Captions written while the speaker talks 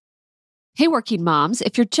Hey, working moms.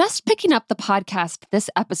 If you're just picking up the podcast this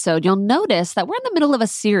episode, you'll notice that we're in the middle of a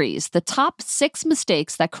series, the top 6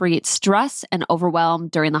 mistakes that create stress and overwhelm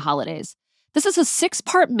during the holidays. This is a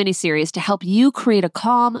 6-part miniseries to help you create a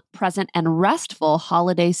calm, present, and restful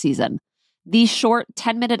holiday season. These short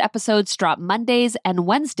 10-minute episodes drop Mondays and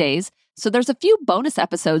Wednesdays, so there's a few bonus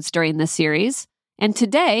episodes during this series. And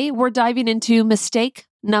today, we're diving into mistake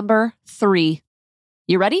number 3.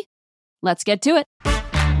 You ready? Let's get to it.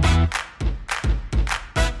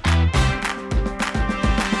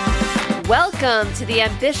 Welcome to the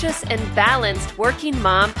Ambitious and Balanced Working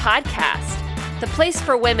Mom Podcast, the place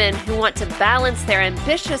for women who want to balance their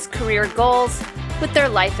ambitious career goals with their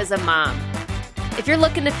life as a mom. If you're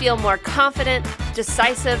looking to feel more confident,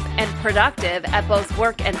 decisive, and productive at both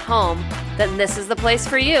work and home, then this is the place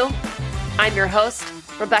for you. I'm your host,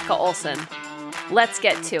 Rebecca Olson. Let's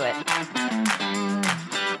get to it.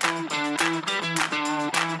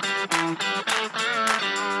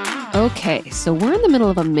 Okay, so we're in the middle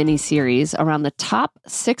of a mini-series around the top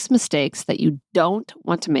 6 mistakes that you don't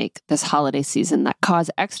want to make this holiday season that cause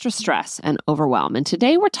extra stress and overwhelm. And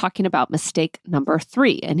today we're talking about mistake number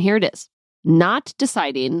 3, and here it is. Not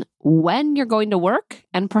deciding when you're going to work,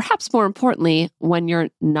 and perhaps more importantly, when you're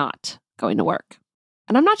not going to work.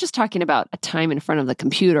 And I'm not just talking about a time in front of the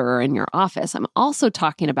computer or in your office. I'm also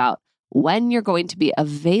talking about when you're going to be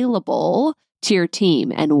available to your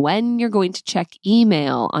team and when you're going to check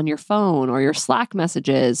email on your phone or your Slack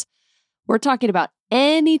messages. We're talking about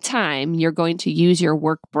any time you're going to use your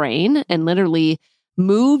work brain and literally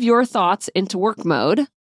move your thoughts into work mode.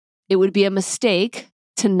 It would be a mistake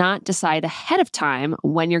to not decide ahead of time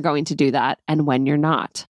when you're going to do that and when you're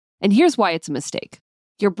not. And here's why it's a mistake.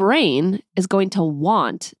 Your brain is going to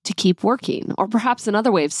want to keep working. Or perhaps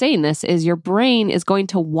another way of saying this is your brain is going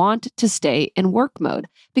to want to stay in work mode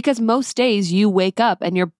because most days you wake up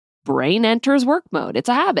and your brain enters work mode. It's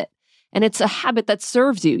a habit. And it's a habit that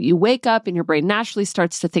serves you. You wake up and your brain naturally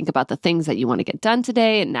starts to think about the things that you want to get done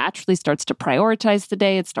today. It naturally starts to prioritize the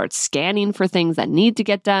day. It starts scanning for things that need to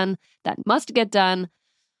get done, that must get done.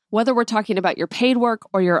 Whether we're talking about your paid work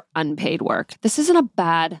or your unpaid work, this isn't a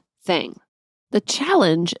bad thing. The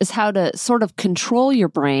challenge is how to sort of control your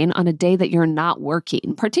brain on a day that you're not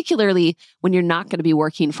working, particularly when you're not going to be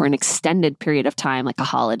working for an extended period of time, like a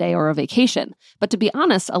holiday or a vacation. But to be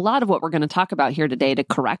honest, a lot of what we're going to talk about here today to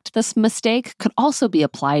correct this mistake could also be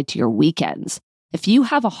applied to your weekends. If you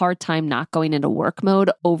have a hard time not going into work mode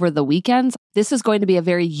over the weekends, this is going to be a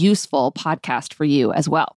very useful podcast for you as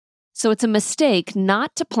well. So it's a mistake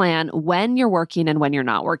not to plan when you're working and when you're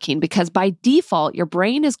not working, because by default, your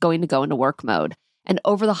brain is going to go into work mode. And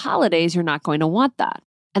over the holidays, you're not going to want that.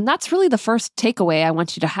 And that's really the first takeaway I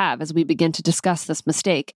want you to have as we begin to discuss this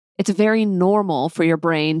mistake. It's very normal for your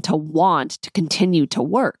brain to want to continue to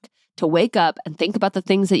work, to wake up and think about the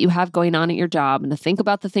things that you have going on at your job and to think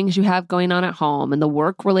about the things you have going on at home and the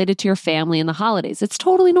work related to your family and the holidays. It's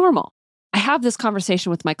totally normal. I have this conversation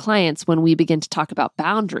with my clients when we begin to talk about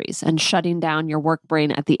boundaries and shutting down your work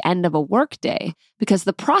brain at the end of a work day, because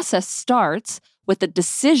the process starts with the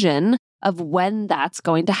decision of when that's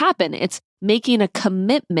going to happen. It's making a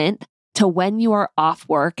commitment to when you are off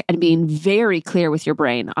work and being very clear with your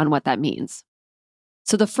brain on what that means.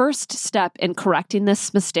 So the first step in correcting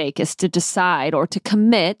this mistake is to decide or to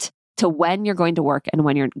commit to when you're going to work and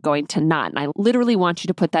when you're going to not. And I literally want you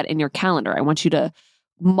to put that in your calendar. I want you to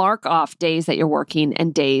mark off days that you're working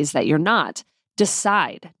and days that you're not.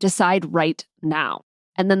 Decide right now.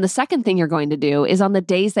 And then the second thing you're going to do is on the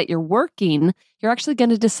days that you're working, you're actually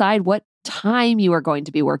going to decide what time you are going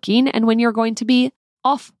to be working and when you're going to be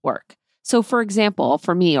off work. So for example,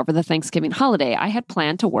 for me over the Thanksgiving holiday, I had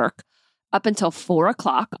planned to work up until 4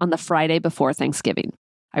 o'clock on the Friday before Thanksgiving.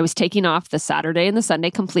 I was taking off the Saturday and the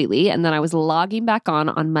Sunday completely, and then I was logging back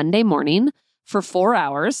on Monday morning for 4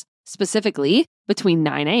 hours, specifically between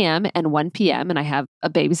 9 a.m. and 1 p.m. And I have a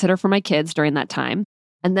babysitter for my kids during that time.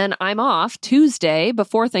 And then I'm off Tuesday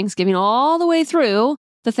before Thanksgiving all the way through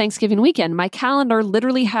the Thanksgiving weekend. My calendar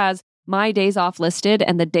literally has my days off listed,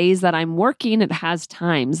 and the days that I'm working, it has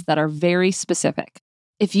times that are very specific.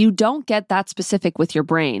 If you don't get that specific with your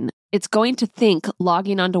brain, it's going to think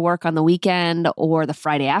logging onto work on the weekend or the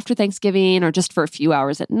Friday after Thanksgiving or just for a few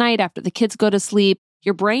hours at night after the kids go to sleep.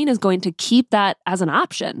 Your brain is going to keep that as an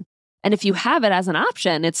option. And if you have it as an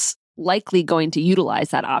option, it's likely going to utilize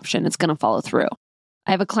that option. It's going to follow through.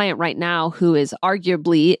 I have a client right now who is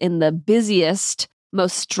arguably in the busiest,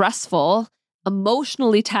 most stressful,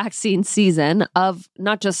 emotionally taxing season of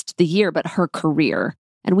not just the year, but her career.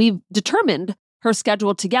 And we've determined her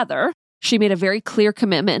schedule together. She made a very clear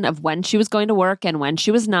commitment of when she was going to work and when she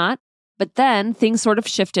was not. But then things sort of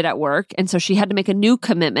shifted at work. And so she had to make a new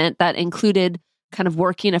commitment that included kind of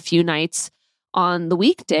working a few nights on the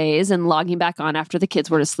weekdays and logging back on after the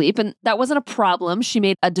kids were to sleep. And that wasn't a problem. She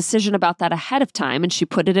made a decision about that ahead of time and she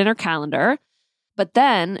put it in her calendar. But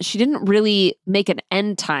then she didn't really make an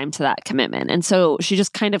end time to that commitment. And so she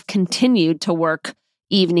just kind of continued to work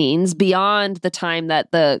evenings beyond the time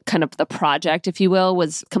that the project, if you will,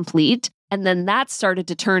 was complete. And then that started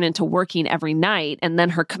to turn into working every night. And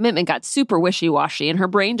then her commitment got super wishy-washy and her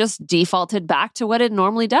brain just defaulted back to what it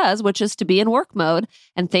normally does, which is to be in work mode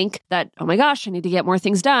and think that, oh my gosh, I need to get more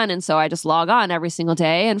things done. And so I just log on every single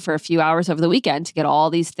day and for a few hours over the weekend to get all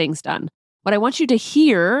these things done. What I want you to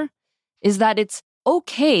hear is that it's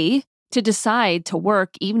okay to decide to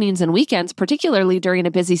work evenings and weekends, particularly during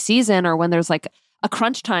a busy season or when there's like a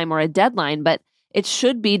crunch time or a deadline, but it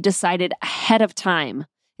should be decided ahead of time.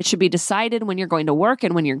 It should be decided when you're going to work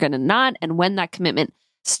and when you're going to not, and when that commitment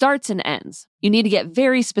starts and ends. You need to get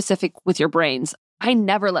very specific with your brains. I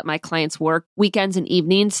never let my clients work weekends and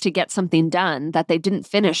evenings to get something done that they didn't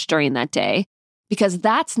finish during that day, because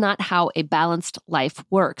that's not how a balanced life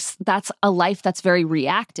works. That's a life that's very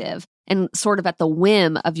reactive and sort of at the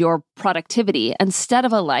whim of your productivity, instead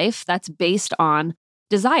of a life that's based on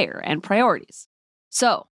desire and priorities.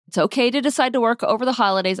 So it's okay to decide to work over the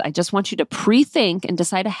holidays. I just want you to pre-think and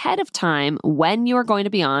decide ahead of time when you are going to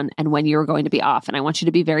be on and when you're going to be off. And I want you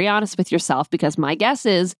to be very honest with yourself, because my guess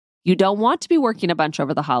is you don't want to be working a bunch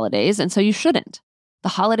over the holidays, and so you shouldn't. The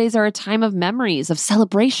holidays are a time of memories, of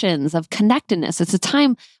celebrations, of connectedness. It's a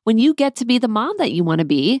time when you get to be the mom that you want to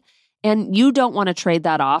be, and you don't want to trade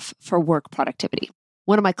that off for work productivity.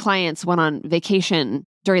 One of my clients went on vacation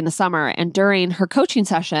during the summer, and during her coaching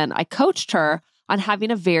session, I coached her on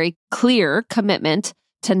having a very clear commitment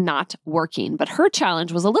to not working. But her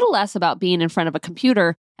challenge was a little less about being in front of a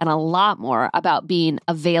computer and a lot more about being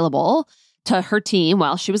available to her team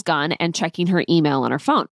while she was gone and checking her email on her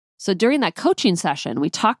phone. So during that coaching session, we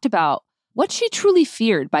talked about what she truly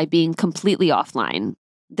feared by being completely offline.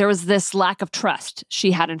 There was this lack of trust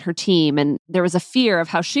she had in her team, and there was a fear of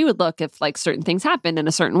how she would look if like certain things happened in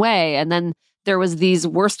a certain way. And then there was these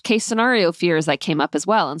worst case scenario fears that came up as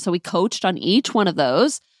well. And so we coached on each one of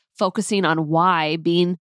those, focusing on why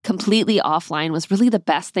being completely offline was really the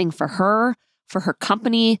best thing for her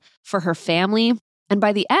company, for her family. And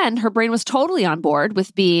by the end, her brain was totally on board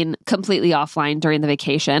with being completely offline during the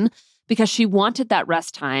vacation because she wanted that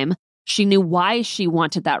rest time. She knew why she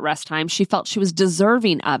wanted that rest time. She felt she was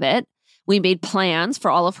deserving of it. We made plans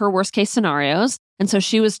for all of her worst case scenarios. And so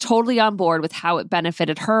she was totally on board with how it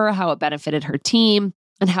benefited her, how it benefited her team,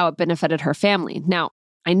 and how it benefited her family. Now,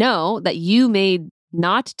 I know that you may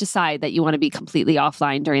not decide that you want to be completely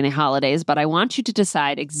offline during the holidays, but I want you to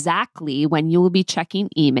decide exactly when you will be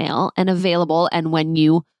checking email and available and when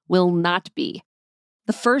you will not be.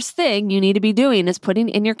 The first thing you need to be doing is putting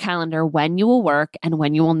in your calendar when you will work and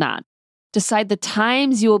when you will not. Decide the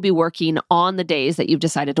times you will be working on the days that you've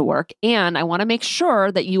decided to work. And I want to make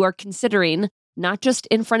sure that you are considering not just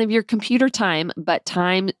in front of your computer time, but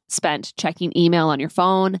time spent checking email on your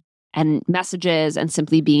phone and messages and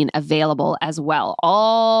simply being available as well.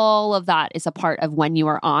 All of that is a part of when you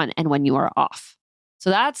are on and when you are off. So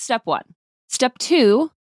that's step one. Step two,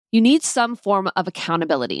 you need some form of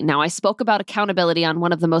accountability. Now, I spoke about accountability on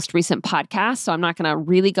one of the most recent podcasts, so I'm not going to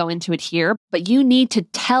really go into it here, but you need to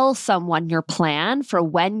tell someone your plan for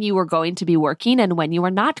when you are going to be working and when you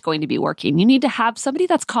are not going to be working. You need to have somebody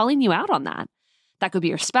that's calling you out on that. That could be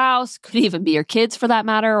your spouse, could even be your kids for that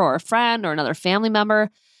matter, or a friend or another family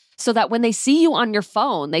member, so that when they see you on your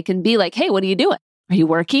phone, they can be like, hey, what are you doing? Are you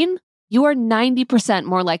working? You are 90%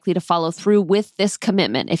 more likely to follow through with this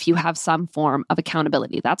commitment if you have some form of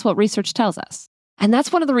accountability. That's what research tells us. And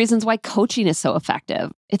that's one of the reasons why coaching is so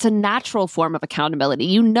effective. It's a natural form of accountability.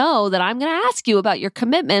 You know that I'm going to ask you about your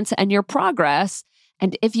commitments and your progress,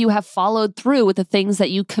 and if you have followed through with the things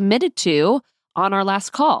that you committed to on our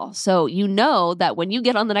last call. So you know that when you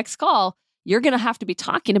get on the next call, you're going to have to be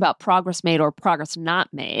talking about progress made or progress not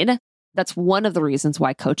made. That's one of the reasons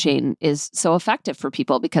why coaching is so effective for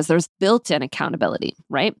people, because there's built-in accountability,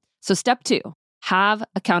 right? So step two, have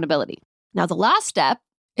accountability. Now, the last step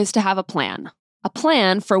is to have a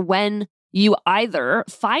plan for when you either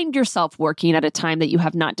find yourself working at a time that you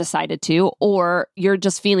have not decided to, or you're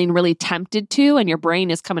just feeling really tempted to, and your brain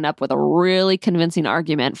is coming up with a really convincing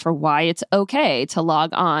argument for why it's okay to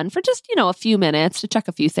log on for just, a few minutes to check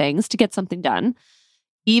a few things to get something done,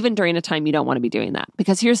 even during a time you don't want to be doing that.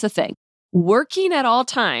 Because here's the thing. Working at all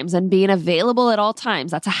times and being available at all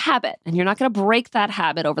times, that's a habit. And you're not going to break that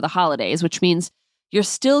habit over the holidays, which means You're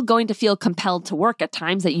still going to feel compelled to work at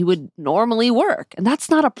times that you would normally work. And that's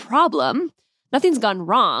not a problem. Nothing's gone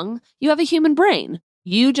wrong. You have a human brain.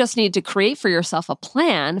 You just need to create for yourself a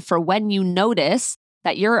plan for when you notice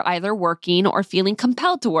that you're either working or feeling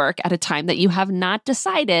compelled to work at a time that you have not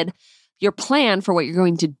decided your plan for what you're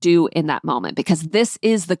going to do in that moment, because this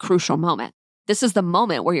is the crucial moment. This is the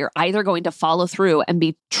moment where you're either going to follow through and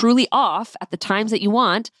be truly off at the times that you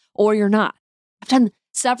want, or you're not. I've done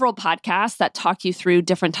several podcasts that talk you through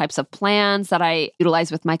different types of plans that I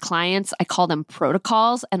utilize with my clients. I call them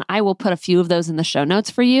protocols, and I will put a few of those in the show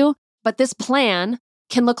notes for you. But this plan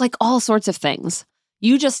can look like all sorts of things.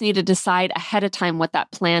 You just need to decide ahead of time what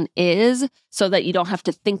that plan is so that you don't have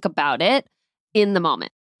to think about it in the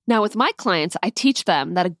moment. Now, with my clients, I teach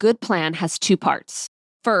them that a good plan has two parts.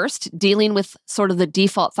 First, dealing with sort of the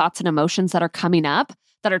default thoughts and emotions that are coming up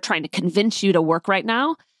that are trying to convince you to work right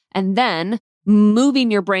now, and then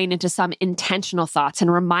moving your brain into some intentional thoughts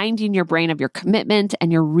and reminding your brain of your commitment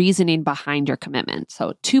and your reasoning behind your commitment.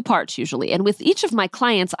 So 2 parts usually. And with each of my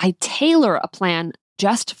clients, I tailor a plan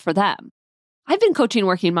just for them. I've been coaching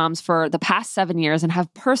working moms for the past 7 years and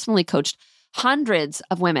have personally coached hundreds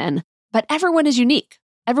of women, but everyone is unique.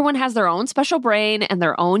 Everyone has their own special brain and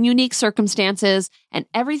their own unique circumstances, and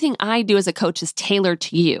everything I do as a coach is tailored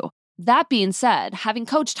to you. That being said, having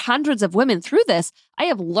coached hundreds of women through this, I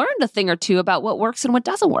have learned a thing or two about what works and what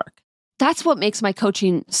doesn't work. That's what makes my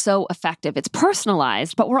coaching so effective. It's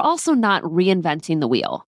personalized, but we're also not reinventing the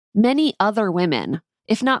wheel. Many other women,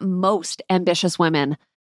 if not most ambitious women,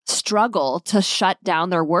 struggle to shut down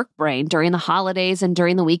their work brain during the holidays and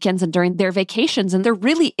during the weekends and during their vacations. And there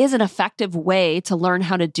really is an effective way to learn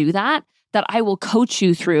how to do that I will coach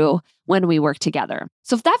you through when we work together.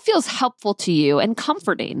 So if that feels helpful to you and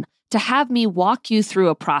comforting to have me walk you through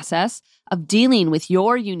a process of dealing with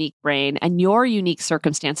your unique brain and your unique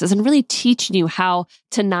circumstances and really teaching you how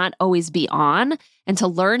to not always be on and to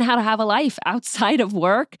learn how to have a life outside of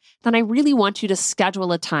work, then I really want you to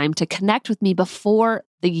schedule a time to connect with me before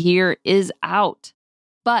the year is out.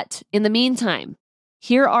 But in the meantime,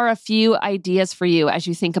 here are a few ideas for you as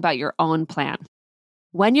you think about your own plan.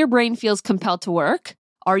 When your brain feels compelled to work,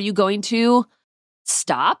 are you going to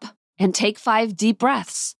stop and take 5 deep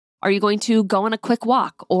breaths? Are you going to go on a quick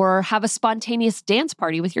walk or have a spontaneous dance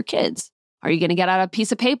party with your kids? Are you going to get out a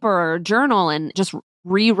piece of paper or a journal and just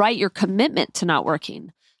rewrite your commitment to not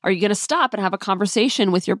working? Are you going to stop and have a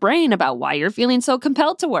conversation with your brain about why you're feeling so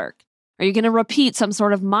compelled to work? Are you going to repeat some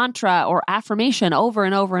sort of mantra or affirmation over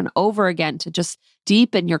and over and over again to just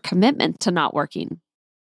deepen your commitment to not working?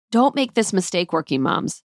 Don't make this mistake, working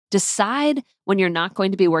moms. Decide when you're not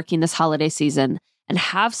going to be working this holiday season and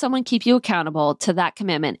have someone keep you accountable to that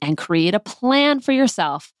commitment and create a plan for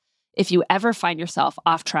yourself if you ever find yourself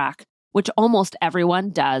off track, which almost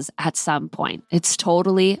everyone does at some point. It's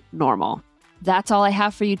totally normal. That's all I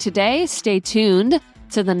have for you today. Stay tuned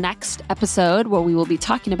to the next episode where we will be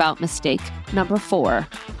talking about mistake number 4,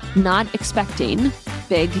 not expecting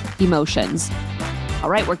big emotions. All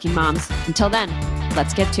right, working moms, until then,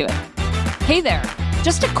 let's get to it. Hey there,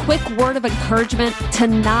 just a quick word of encouragement to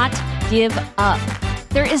not give up.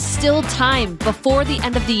 There is still time before the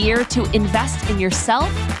end of the year to invest in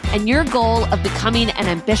yourself and your goal of becoming an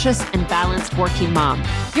ambitious and balanced working mom.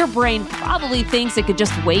 Your brain probably thinks it could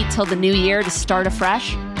just wait till the new year to start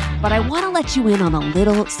afresh, but I want to let you in on a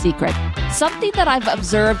little secret, something that I've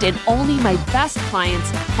observed in only my best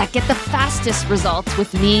clients that get the fastest results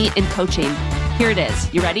with me in coaching. Here it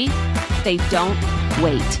is. You ready? They don't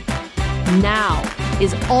wait. Now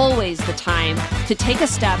is always the time to take a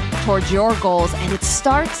step towards your goals, and it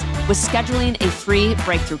starts with scheduling a free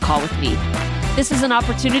breakthrough call with me. This is an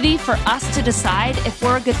opportunity for us to decide if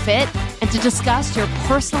we're a good fit and to discuss your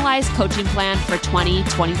personalized coaching plan for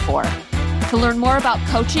 2024. To learn more about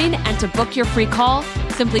coaching and to book your free call,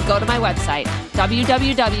 simply go to my website,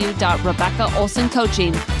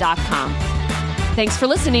 www.RebeccaOlsonCoaching.com. Thanks for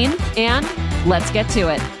listening, and let's get to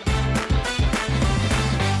it.